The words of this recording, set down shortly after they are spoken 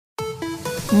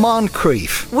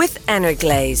Moncrief with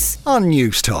Energlaze on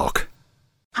News Talk.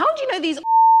 How do you know these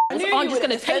aren't just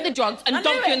going to take the drugs and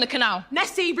dump you in the canal?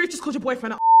 Nessie, Ruth just called your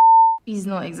boyfriend He's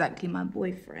not exactly my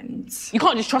boyfriend. You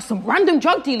can't just trust some random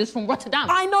drug dealers from Rotterdam.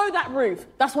 I know that, Ruth.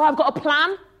 That's why I've got a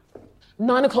plan.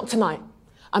 9 o'clock tonight.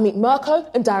 I meet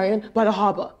Mirko and Darian by the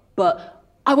harbour. But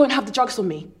I won't have the drugs on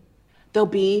me. They'll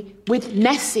be with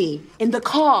Nessie in the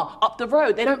car up the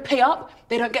road. They don't pay up.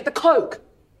 They don't get the coke.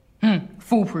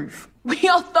 Foolproof. We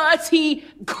are 30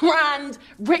 grand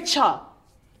richer.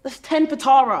 That's 10 for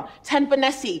Tara, 10 for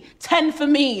Nessie, 10 for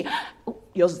me. Oh,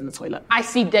 yours is in the toilet. I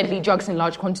see deadly drugs in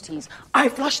large quantities. I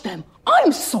flushed them.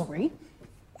 I'm sorry.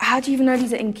 How do you even know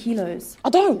these are in kilos?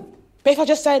 I don't. But if I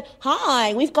just said,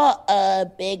 hi, we've got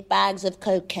big bags of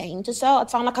cocaine to sell, I'd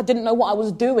sound like I didn't know what I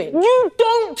was doing. You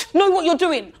don't know what you're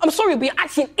doing. I'm sorry, but you're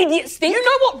actually an idiot, Steve. You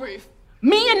know what, Ruth?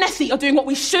 Me and Nessie are doing what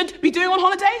we should be doing on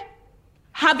holiday.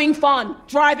 Having fun,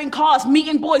 driving cars,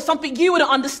 meeting boys, something you wouldn't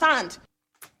understand.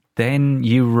 Then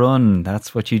You Run.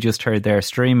 That's what you just heard there,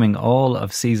 streaming all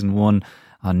of season 1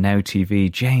 on Now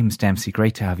TV. James Dempsey,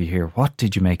 great to have you here. What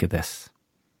did you make of this?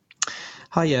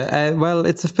 Hiya. Well,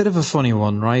 it's a bit of a funny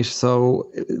one, right? So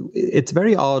it's a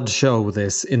very odd show,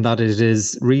 this, in that it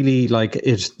is really like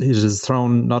it has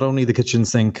thrown not only the kitchen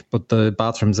sink, but the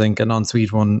bathroom sink, an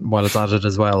ensuite one while it's at it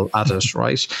as well,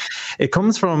 right? It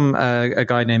comes from a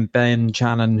guy named Ben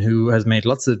Channon, who has made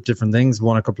lots of different things,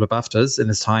 won a couple of BAFTAs in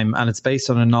his time, and it's based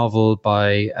on a novel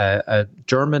by a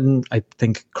German, I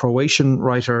think, Croatian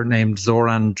writer named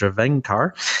Zoran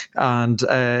Drevenkar. And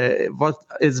what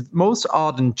is most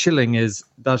odd and chilling is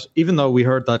that even though we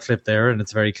heard that clip there, and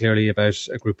it's very clearly about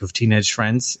a group of teenage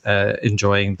friends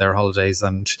enjoying their holidays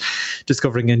and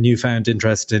discovering a newfound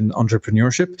interest in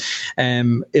entrepreneurship,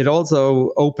 it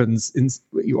also opens,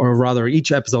 or rather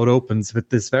each episode opens with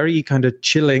this very kind of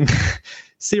chilling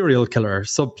serial killer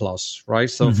subplot, right?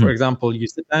 So, for example, you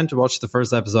sit down to watch the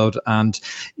first episode, and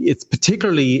it's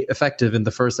particularly effective in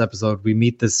the first episode. We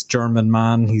meet this German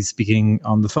man. He's speaking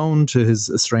on the phone to his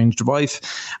estranged wife,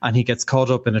 and he gets caught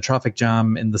up in a traffic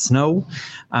jam in the snow,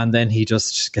 and then he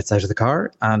just gets out of the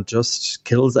car and just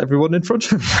kills everyone in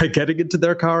front of him by getting into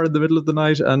their car in the middle of the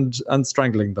night and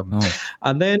strangling them.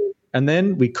 And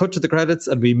then we cut to the credits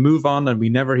and we move on, and we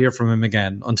never hear from him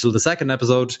again until the second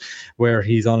episode, where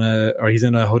he's in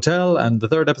a hotel, and the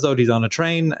third episode he's on a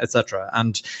train, etc.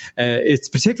 And it's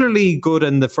particularly good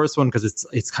in the first one because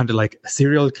it's kind of like a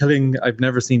serial killing I've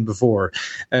never seen before,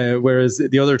 whereas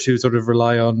the other two sort of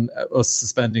rely on us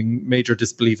suspending major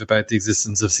disbelief about the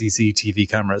existence of CCTV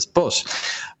cameras. But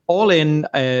all in,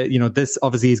 this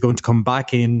obviously is going to come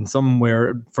back in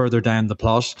somewhere further down the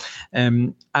plot.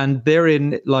 And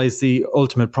therein lies the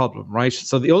ultimate problem, right?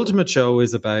 So the ultimate show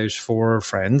is about 4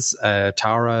 friends,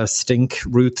 Tara, Stink,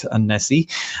 Ruth and Nessie.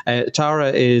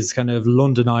 Tara is kind of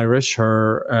London Irish.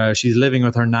 She's living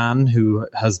with her nan, who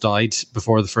has died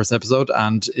before the first episode,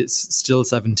 and is still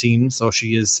 17. So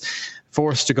she is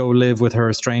forced to go live with her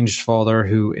estranged father,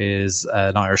 who is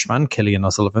an Irishman. Cillian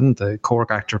O'Sullivan, the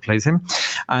Cork actor, plays him.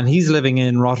 And he's living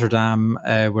in Rotterdam,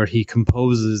 where he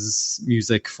composes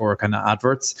music for kind of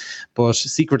adverts. But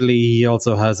secretly, he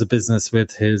also has a business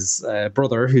with his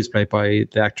brother, who's played by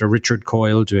the actor Richard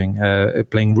Coyle,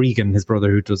 playing Regan, his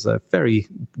brother, who does a very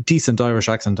decent Irish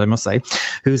accent, I must say,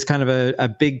 who's kind of a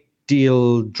big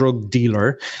deal drug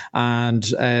dealer. And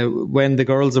when the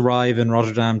girls arrive in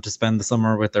Rotterdam to spend the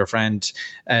summer with their friend,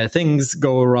 things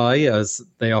go awry, as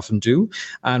they often do,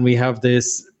 and we have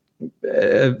this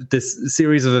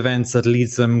series of events that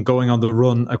leads them going on the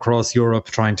run across Europe,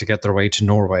 trying to get their way to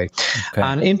Norway. Okay.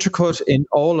 And intercut in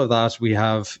all of that, we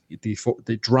have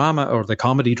the drama, or the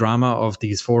comedy drama, of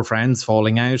these 4 friends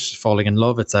falling out, falling in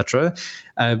love, etc.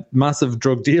 A massive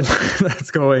drug deal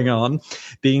that's going on,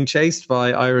 being chased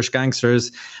by Irish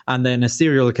gangsters, and then a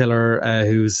serial killer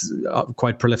who's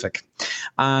quite prolific.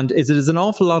 And it is an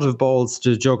awful lot of balls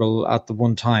to juggle at the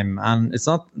one time. And it's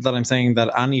not that I'm saying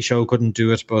that any show couldn't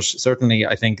do it, but certainly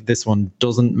I think this one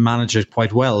doesn't manage it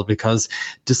quite well, because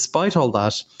despite all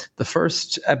that, the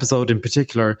first episode in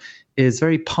particular is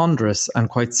very ponderous and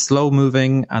quite slow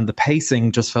moving, and the pacing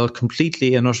just felt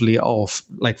completely and utterly off.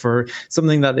 Like, for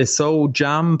something that is so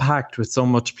jam packed with so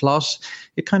much plot,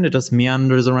 it kind of just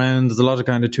meanders around. There's a lot of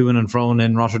kind of to-ing and fro-ing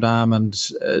in Rotterdam, and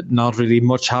not really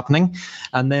much happening.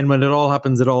 And then when it all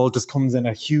happens, it all just comes in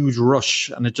a huge rush,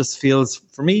 and it just feels,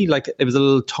 for me, like it was a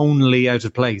little tonally out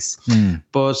of place.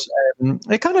 But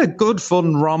A kind of good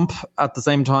fun romp at the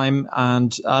same time,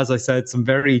 and as I said, some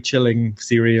very chilling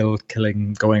serial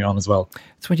killing going on as well.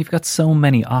 It's when you've got so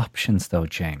many options though,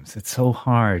 James. It's so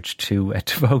hard to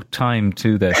devote time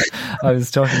to this. I was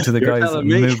talking to the guys at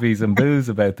Movies and Booze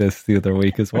about this the other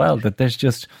week as well, that there's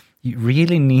just, you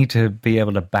really need to be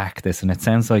able to back this, and it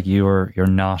sounds like you're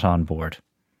not on board.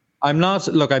 I'm not.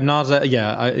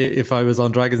 If I was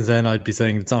on Dragon's Den, I'd be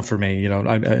saying it's not for me.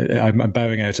 I'm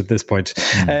bowing out at this point.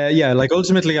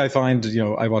 Ultimately, I find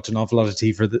I watch an awful lot of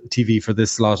TV for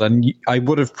this slot, and I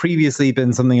would have previously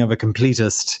been something of a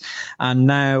completist, and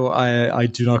now I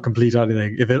do not complete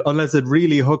anything unless it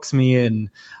really hooks me in.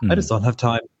 I just don't have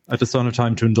time. I just don't have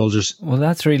time to indulge it. Well,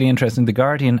 that's really interesting. The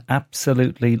Guardian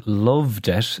absolutely loved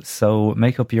it, so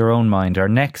make up your own mind. Our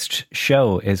next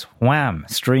show is Wham,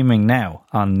 streaming now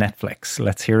on Netflix.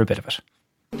 Let's hear a bit of it.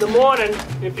 Good morning.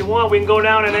 If you want, we can go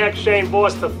down and ask Shane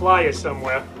Boss to fly you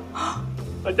somewhere.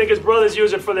 I think his brothers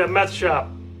use it for their meth shop.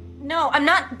 No, I'm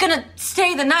not gonna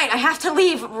stay the night. I have to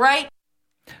leave, right?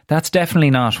 That's definitely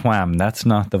not Wham. That's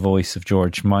not the voice of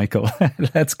George Michael.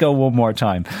 Let's go one more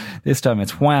time. This time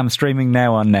it's Wham, streaming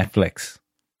now on Netflix.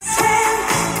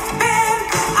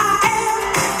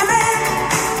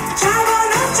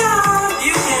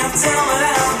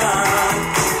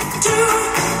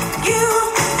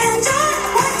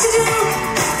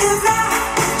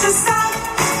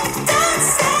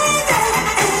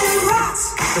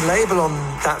 The label on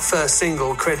that first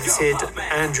single credited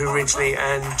Andrew Ridgeley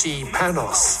and G.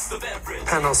 Panos.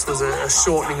 Panos was a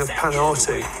shortening of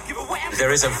Panartu.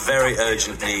 There is a very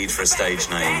urgent need for a stage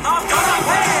name.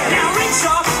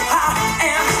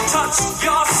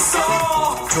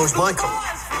 George Michael.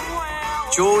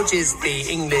 George is the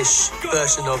English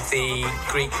version of the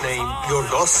Greek name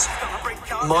Yorgos.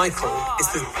 Michael is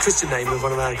the Christian name of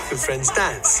one of our good friends'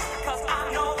 dads.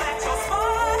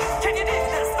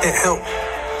 It helped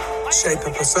shape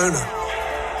a persona.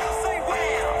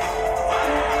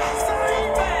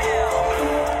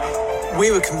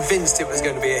 We were convinced it was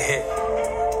going to be a hit,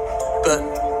 but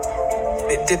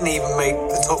it didn't even make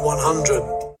the top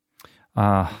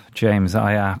 100. James,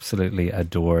 I absolutely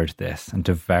adored this and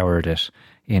devoured it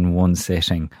in one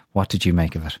sitting. What did you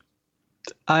make of it?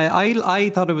 I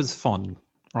thought it was fun.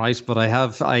 Right, but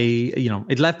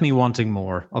it left me wanting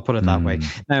more. I'll put it that way.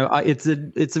 Now, it's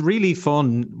a really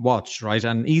fun watch, right,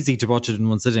 and easy to watch it in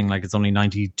one sitting. Like it's only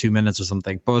 92 minutes or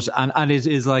something. But and it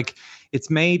is like it's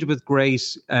made with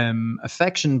great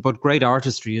affection, but great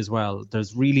artistry as well.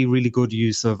 There's really, really good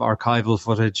use of archival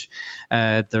footage.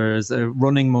 There's a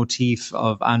running motif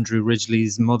of Andrew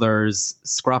Ridgeley's mother's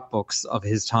scrapbooks of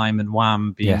his time in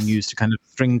Wham being used to kind of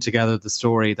string together the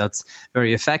story. That's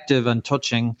very effective and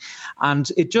touching, and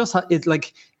it's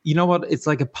like, you know what? It's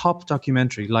like a pop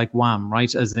documentary, like Wham,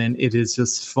 right? As in, it is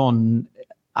just fun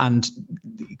and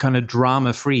kind of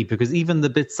drama free, because even the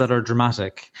bits that are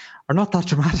dramatic are not that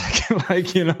dramatic.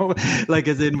 Like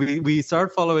as in we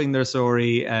start following their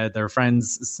story. They're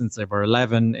friends since they were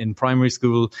 11 in primary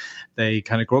school. They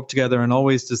kind of grow up together and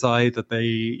always decide that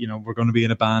they, were going to be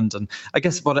in a band. And I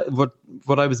guess what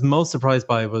I was most surprised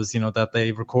by was, that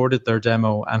they recorded their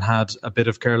demo and had a bit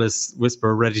of Careless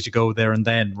Whisper ready to go there and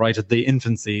then, right at the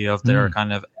infancy of their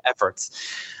kind of efforts.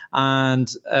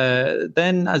 And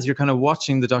then as you're kind of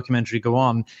watching the documentary go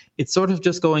on, it's sort of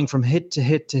just going from hit to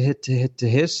hit to hit to hit to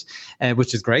hit,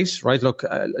 which is great, right? Look,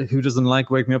 who doesn't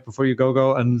like Wake Me Up Before You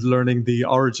Go? And learning the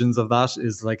origins of that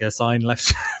is like a sign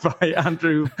left by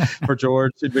Andrew for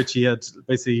George, in which he had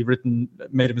basically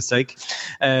made a mistake.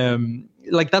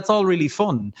 That's all really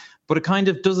fun, but it kind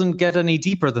of doesn't get any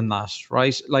deeper than that,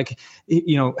 right? Like,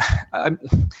 I'm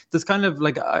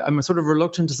sort of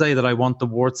reluctant to say that I want the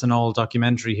warts and all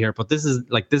documentary here, but this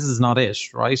is not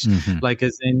it, right? Mm-hmm. Like,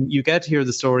 as in, you get here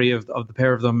the story of the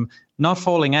pair of them not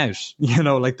falling out,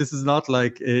 this is not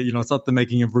like, it's not The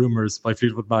Making of Rumours by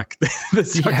Fleetwood Mac,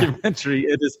 this documentary.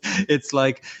 It's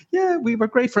like, yeah, we were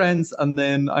great friends, and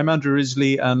then I'm Andrew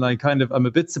Ridgeley, and I'm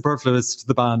a bit superfluous to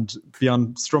the band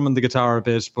beyond strumming the guitar a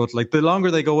bit, but like the longer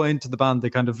they go into the band,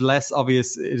 the kind of less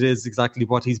obvious it is exactly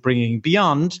what he's bringing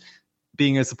beyond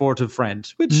being a supportive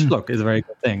friend, which look is a very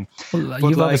good thing. Well,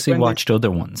 you've obviously watched other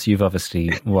ones. You've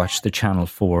obviously watched the Channel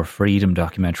 4 Freedom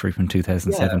documentary from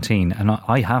 2017, and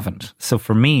I haven't. So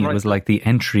for me, it was like the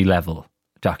entry level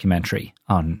documentary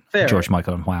on George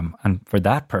Michael and Wham. And for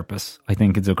that purpose, I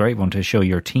think it's a great one to show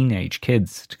your teenage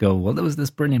kids to go, well, there was this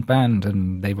brilliant band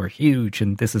and they were huge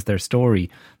and this is their story.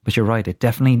 But you're right, it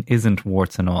definitely isn't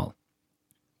warts and all.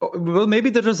 Well,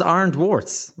 maybe there just aren't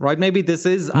warts, right? Maybe this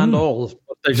is and all,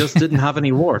 but they just didn't have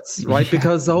any warts, right? Yeah.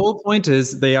 Because the whole point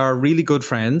is they are really good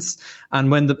friends.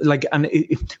 And when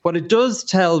what it does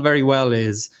tell very well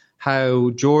is how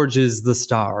George is the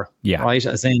star, right?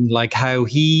 As in, like, how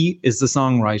he is the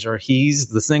songwriter, he's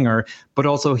the singer, but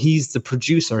also he's the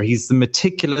producer. He's the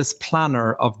meticulous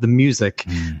planner of the music,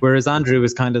 whereas Andrew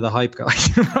is kind of the hype guy,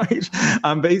 right?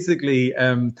 And basically,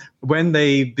 when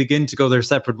they begin to go their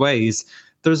separate ways,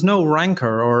 there's no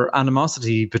rancor or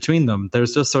animosity between them.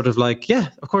 There's just sort of like, yeah,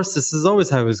 of course, this is always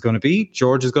how it's going to be.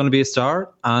 George is going to be a star,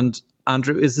 and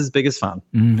Andrew is his biggest fan.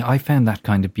 I found that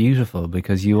kind of beautiful,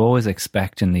 because you always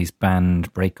expect in these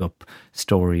band breakup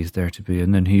stories there to be,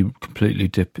 and then he completely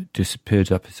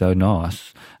disappeared up his own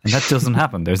arse. And that doesn't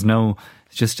happen. It's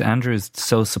just Andrew is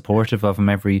so supportive of him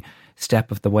every step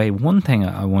of the way. One thing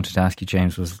I wanted to ask you,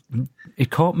 James, was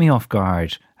it caught me off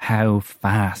guard how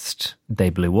fast they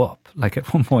blew up. Like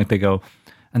at one point they go,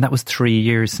 and that was 3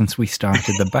 years since we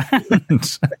started the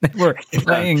band. They were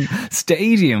playing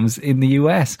stadiums in the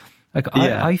US.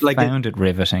 I found it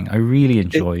riveting. I really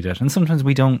enjoyed it. And sometimes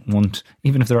we don't want,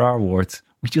 even if there are awards,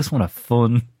 we just want a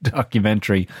fun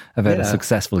documentary about a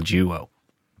successful duo.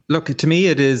 Look, to me,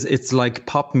 it's like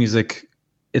pop music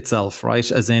itself,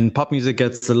 right? As in, pop music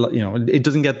gets it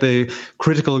doesn't get the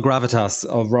critical gravitas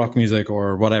of rock music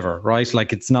or whatever, right?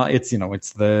 Like it's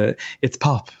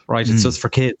pop, right? It's just for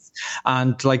kids.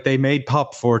 And like they made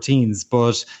pop for teens,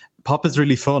 but pop is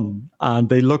really fun, and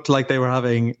they looked like they were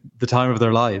having the time of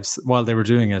their lives while they were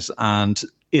doing it. And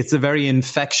it's a very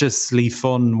infectiously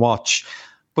fun watch,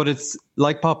 but it's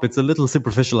like pop. It's a little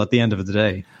superficial at the end of the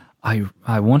day.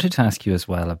 I wanted to ask you as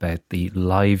well about the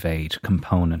Live Aid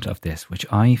component of this, which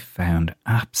I found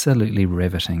absolutely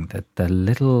riveting. That the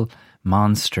little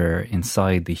monster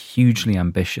inside the hugely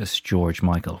ambitious George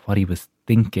Michael, what he was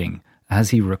thinking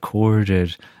as he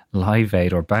recorded Live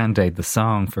Aid or Band Aid, the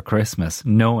song for Christmas,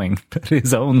 knowing that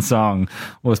his own song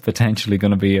was potentially going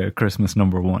to be a Christmas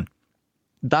number one.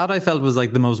 That I felt was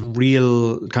like the most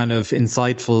real kind of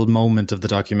insightful moment of the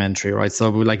documentary, right? So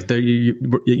like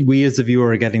we as a viewer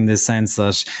are getting this sense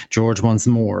that George wants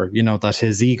more, that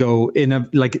his ego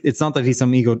it's not that he's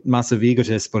some massive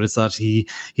egotist, but it's that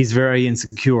he's very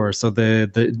insecure. So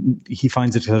he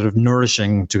finds it kind of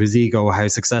nourishing to his ego how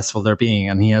successful they're being.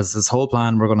 And he has this whole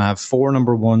plan. We're going to have 4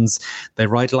 number ones. They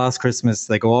write Last Christmas.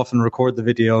 They go off and record the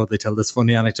video. They tell this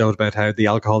funny anecdote about how the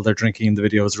alcohol they're drinking in the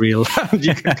video is real. And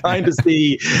you can kind of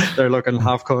see they're looking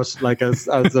half cut, like as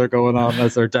they're going on,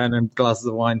 as they're down in glasses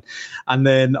of wine. And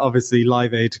then obviously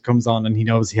Live Aid comes on, and he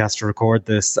knows he has to record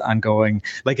this, and going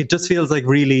like, it just feels like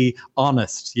really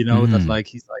honest, that like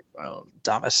he's like, well,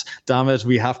 damn it,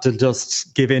 we have to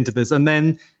just give into this. And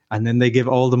then they give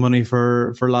all the money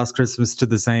for Last Christmas to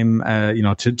the same,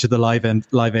 to the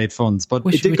Live Aid funds. But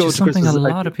which it did go is to something Christmas. a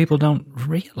lot of people don't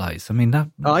realise. I mean,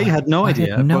 I had no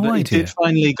idea. It did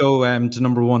finally go to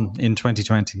number one in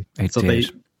 2020. It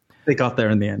did. They got there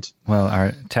in the end. Well,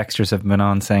 our texters have been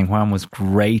on saying Wham was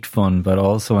great fun, but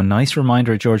also a nice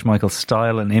reminder of George Michael's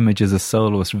style and image as a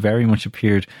soloist very much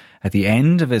appeared at the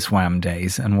end of his Wham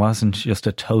days and wasn't just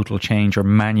a total change or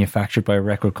manufactured by a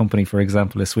record company, for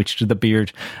example, a switch to the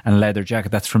beard and leather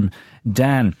jacket. That's from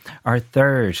Dan. Our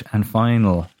third and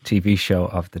final TV show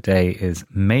of the day is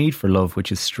Made for Love,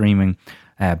 which is streaming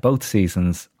both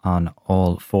seasons on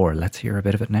all 4. Let's hear a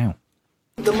bit of it now.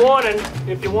 In the morning,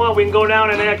 if you want, we can go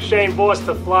down and ask Shane Boss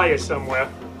to fly you somewhere.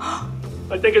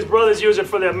 I think his brothers use it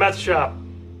for their meth shop.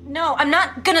 No, I'm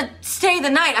not gonna stay the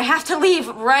night. I have to leave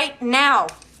right now.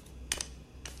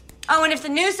 Oh, and if the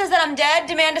news says that I'm dead,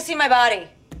 demand to see my body.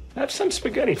 Have some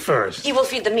spaghetti first. He will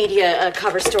feed the media a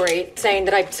cover story saying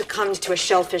that I've succumbed to a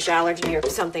shellfish allergy or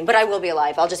something, but I will be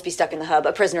alive. I'll just be stuck in the hub,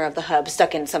 a prisoner of the hub,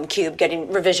 stuck in some cube,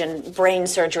 getting revision brain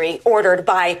surgery ordered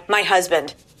by my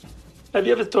husband. Have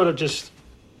you ever thought of just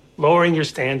lowering your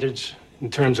standards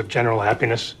in terms of general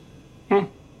happiness?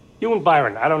 You and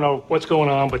Byron, I don't know what's going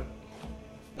on, but...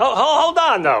 Hold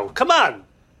on, though. Come on.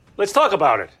 Let's talk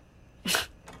about it.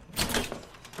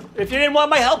 If you didn't want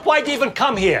my help, why'd you even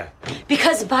come here?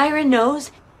 Because Byron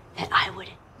knows that I would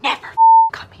never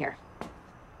come here.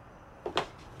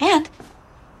 And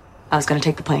I was going to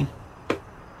take the plane.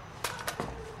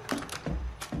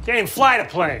 Can't even fly the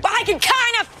plane. But I can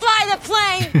kind of fly the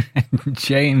plane.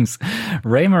 James,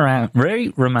 Ray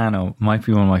Romano might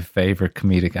be one of my favourite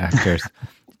comedic actors.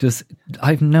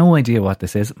 I have no idea what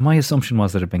this is. My assumption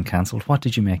was that it had been cancelled. What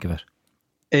did you make of it?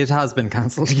 It has been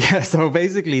cancelled, yeah. So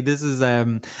basically, this is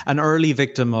an early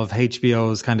victim of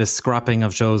HBO's kind of scrapping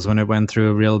of shows when it went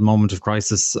through a real moment of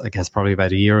crisis, I guess probably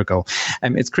about a year ago.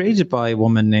 It's created by a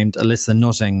woman named Alyssa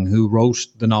Nutting, who wrote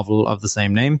the novel of the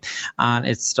same name. And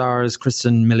it stars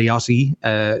Kristen Milioti,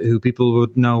 who people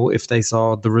would know if they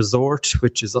saw The Resort,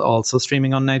 which is also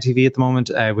streaming on Now TV at the moment,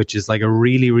 which is like a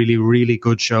really, really, really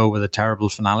good show with a terrible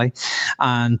finale.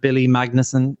 And Billy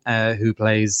Magnuson, who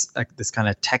plays this kind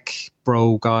of tech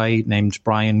bro guy named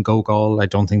Brian Gogol. I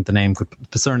don't think the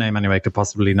surname anyway could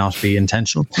possibly not be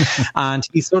intentional. And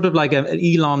he's sort of like an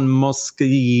Elon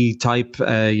Musk-y type,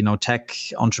 tech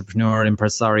entrepreneur,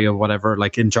 impresario, whatever,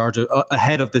 like in charge of,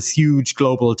 ahead of this huge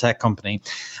global tech company.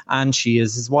 And she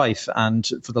is his wife. And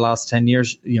for the last 10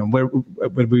 years,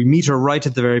 when we meet her right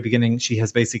at the very beginning, she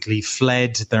has basically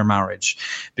fled their marriage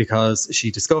because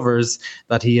she discovers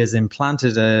that he has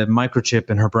implanted a microchip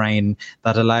in her brain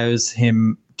that allows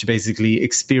him to basically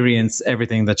experience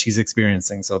everything that she's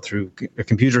experiencing. So through a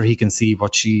computer, he can see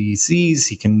what she sees,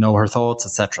 he can know her thoughts,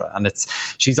 etc. And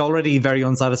she's already very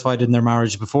unsatisfied in their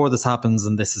marriage before this happens,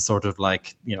 and this is sort of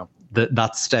like,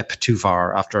 that step too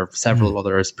far after several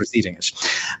others preceding it.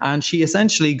 And she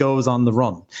essentially goes on the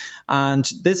run.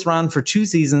 And this ran for 2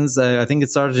 seasons. I think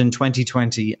it started in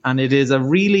 2020. And it is a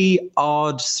really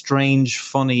odd, strange,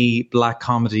 funny black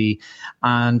comedy.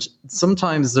 And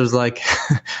sometimes there's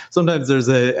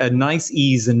a nice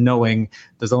ease in knowing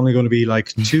there's only going to be like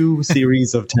 2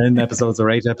 series of 10 episodes or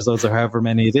 8 episodes or however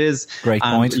many it is. Great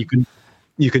point.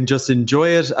 You can just enjoy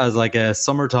it as like a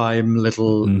summertime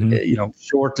little,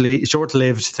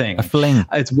 short-lived thing. A fling.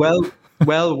 It's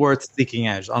well worth seeking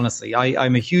out, honestly.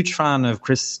 I'm a huge fan of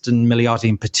Kristen Milioti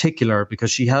in particular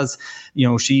because she has,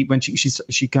 she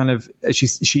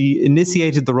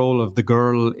initiated the role of the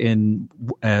girl in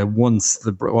Once,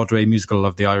 the Broadway musical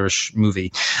of the Irish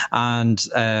movie.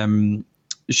 And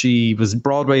she was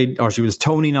she was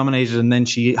Tony nominated, and then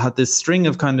she had this string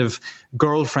of kind of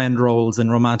girlfriend roles in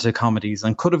romantic comedies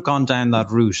and could have gone down that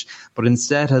route, but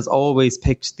instead has always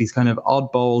picked these kind of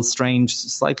oddball, strange,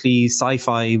 slightly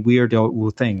sci-fi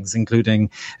weirdo things, including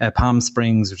Palm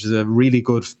Springs, which is a really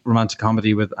good romantic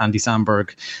comedy with Andy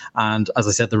Samberg, and as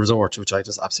I said, The Resort, which I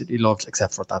just absolutely loved,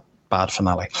 except for that bad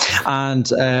finale. And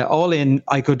all in,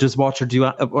 I could just watch her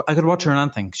in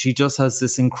anything. She just has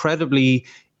this incredibly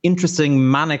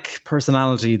interesting manic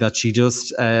personality that she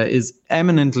just is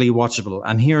eminently watchable,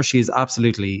 and here she is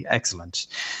absolutely excellent.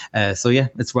 So yeah,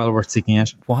 it's well worth seeking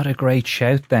out. What a great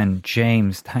shout then,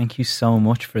 James. Thank you so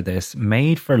much for this.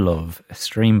 Made for Love,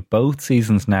 stream both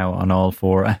seasons now on All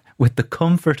 4 with the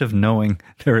comfort of knowing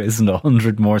there isn't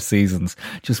 100 more seasons.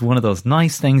 Just one of those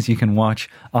nice things you can watch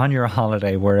on your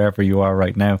holiday wherever you are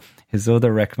right now. His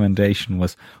other recommendation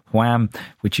was Wham,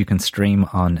 which you can stream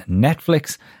on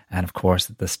Netflix. And of course,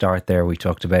 at the start there, we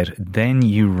talked about Then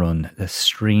You Run, the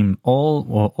stream all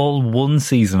 1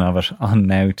 season of it on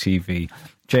Now TV.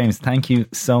 James, thank you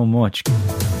so much.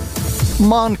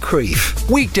 Moncrief,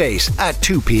 weekdays at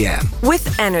 2 p.m. with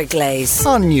Enner Glaze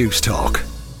on News Talk.